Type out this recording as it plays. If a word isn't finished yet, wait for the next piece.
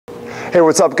Hey,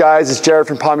 what's up guys? It's Jared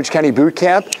from Palm Beach County Boot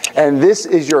Camp, and this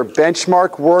is your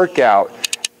benchmark workout.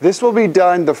 This will be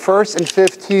done the 1st and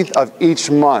 15th of each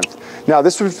month. Now,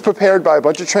 this was prepared by a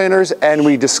bunch of trainers and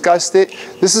we discussed it.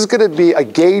 This is gonna be a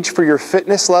gauge for your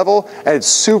fitness level, and it's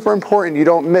super important you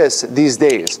don't miss these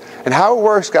days. And how it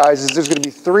works, guys, is there's gonna be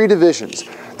 3 divisions: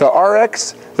 the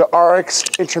RX, the RX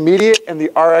Intermediate, and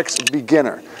the RX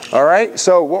Beginner. All right,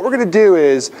 so what we're gonna do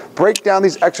is break down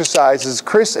these exercises.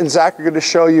 Chris and Zach are gonna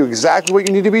show you exactly what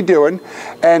you need to be doing,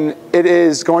 and it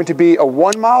is going to be a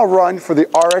 1-mile run for the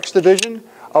RX division,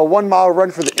 a 1-mile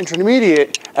run for the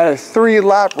intermediate, and a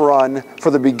 3-lap run for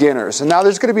the beginners. And now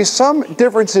there's gonna be some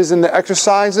differences in the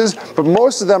exercises, but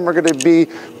most of them are gonna be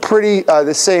pretty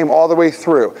the same all the way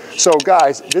through. So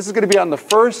guys, this is gonna be on the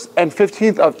 1st and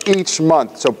 15th of each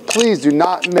month, so please do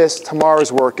not miss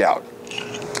tomorrow's workout.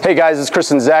 Hey guys, it's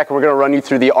Chris and Zach. We're gonna run you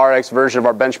through the RX version of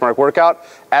our benchmark workout.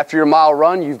 After your mile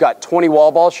run, you've got 20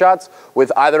 wall ball shots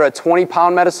with either a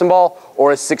 20-pound medicine ball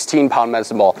or a 16-pound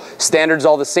medicine ball. Standard's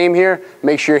all the same here.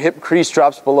 Make sure your hip crease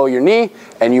drops below your knee,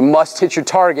 and you must hit your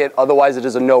target, otherwise it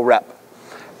is a no rep.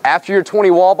 After your 20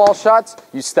 wall ball shots,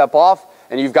 you step off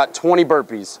and you've got 20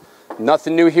 burpees.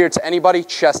 Nothing new here to anybody.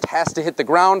 Chest has to hit the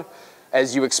ground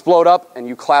as you explode up and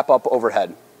you clap up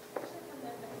overhead.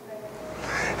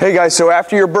 Hey guys, so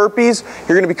after your burpees,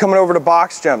 you're going to be coming over to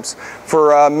box jumps.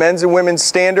 For men's and women's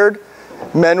standard,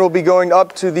 men will be going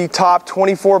up to the top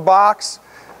 24 box.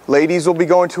 Ladies will be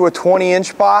going to a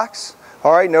 20-inch box.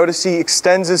 All right, notice he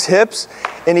extends his hips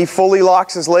and he fully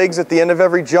locks his legs at the end of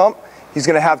every jump. He's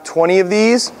going to have 20 of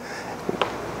these.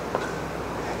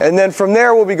 And then from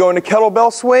there, we'll be going to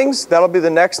kettlebell swings. That'll be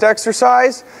the next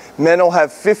exercise. Men will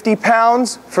have 50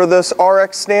 pounds for this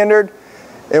RX standard.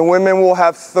 And women will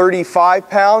have 35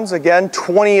 pounds, again,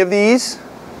 20 of these.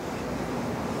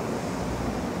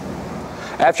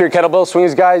 After your kettlebell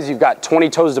swings, guys, you've got 20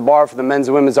 toes to bar for the men's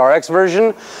and women's RX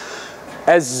version.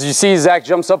 As you see, Zach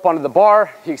jumps up onto the bar.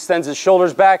 He extends his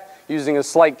shoulders back using a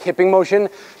slight kipping motion.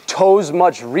 Toes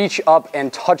must reach up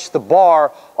and touch the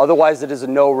bar, otherwise it is a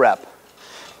no rep.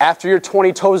 After your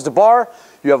 20 toes to bar,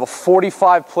 you have a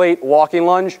 45 plate walking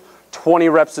lunge. 20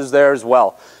 reps is there as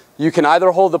well. You can either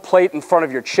hold the plate in front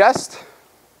of your chest,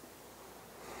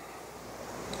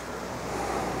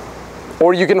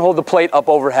 or you can hold the plate up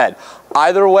overhead.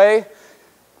 Either way,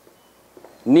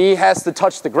 knee has to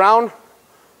touch the ground.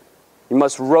 You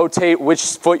must rotate which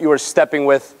foot you are stepping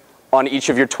with on each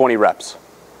of your 20 reps.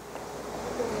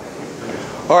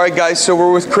 All right, guys, so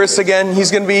we're with Chris again.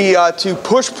 He's going to be to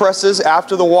push presses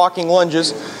after the walking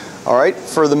lunges. All right,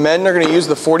 for the men, they're going to use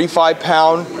the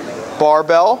 45-pound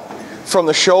barbell. From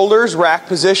the shoulders, rack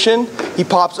position, he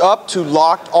pops up to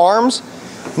locked arms.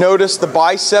 Notice the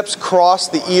biceps cross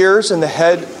the ears and the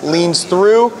head leans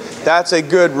through. That's a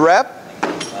good rep.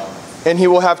 And he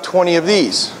will have 20 of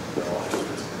these.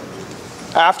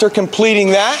 After completing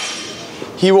that,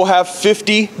 he will have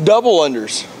 50 double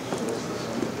unders.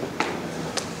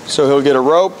 So he'll get a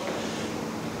rope,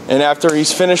 and after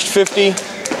he's finished 50,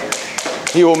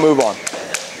 he will move on.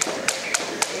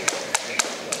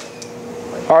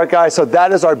 All right, guys, so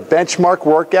that is our benchmark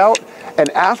workout. And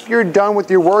after you're done with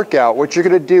your workout, what you're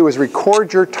gonna do is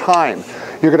record your time.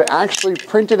 You're gonna actually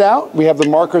print it out. We have the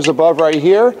markers above right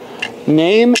here.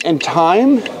 Name and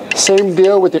time. Same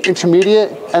deal with the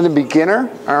intermediate and the beginner,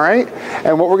 all right?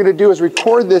 And what we're gonna do is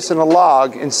record this in a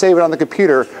log and save it on the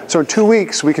computer, so in 2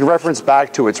 weeks we can reference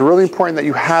back to it. It's really important that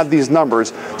you have these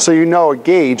numbers so you know a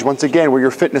gauge, once again, where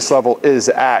your fitness level is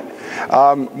at.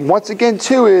 Once again,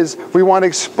 too, is we wanna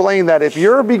explain that if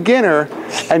you're a beginner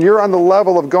and you're on the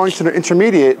level of going to the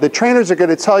intermediate, the trainers are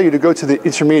gonna tell you to go to the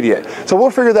intermediate. So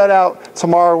we'll figure that out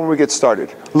tomorrow when we get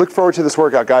started. Look forward to this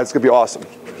workout, guys. It's gonna be awesome.